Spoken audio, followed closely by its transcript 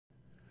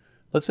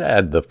Let's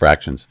add the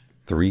fractions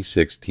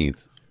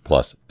 3/16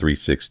 plus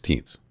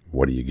 3/16.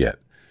 What do you get?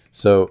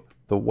 So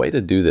the way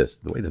to do this,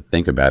 the way to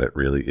think about it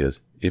really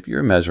is, if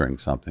you're measuring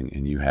something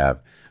and you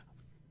have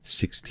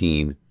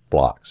 16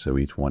 blocks, so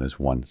each one is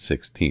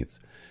 1/16,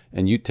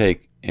 and you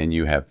take and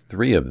you have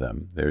 3 of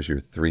them, there's your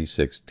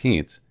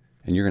 3/16,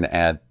 and you're going to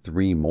add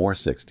 3 more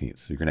 16ths.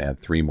 So you're going to add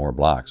 3 more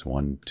blocks,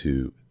 1,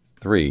 2,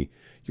 3.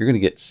 You're going to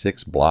get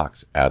 6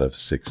 blocks out of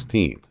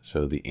 16.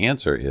 So the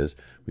answer is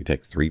we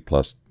take 3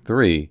 plus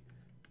 3,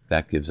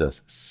 that gives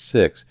us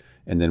 6,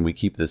 and then we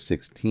keep the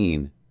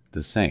 16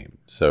 the same.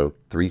 So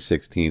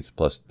 3/16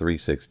 plus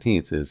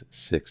 3/16 is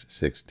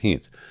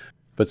 6/16.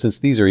 But since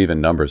these are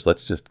even numbers,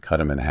 let's just cut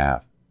them in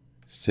half.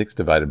 6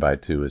 divided by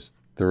 2 is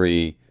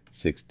 3.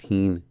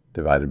 16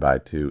 divided by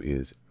 2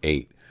 is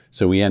 8.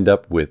 So we end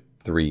up with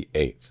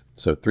 3/8.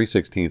 So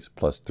 3/16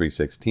 plus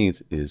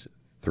 3/16 is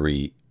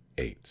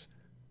 3/8.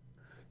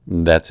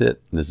 That's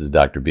it. This is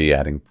Dr. B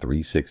adding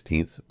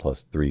 3/16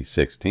 plus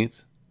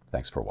 3/16.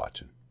 Thanks for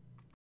watching.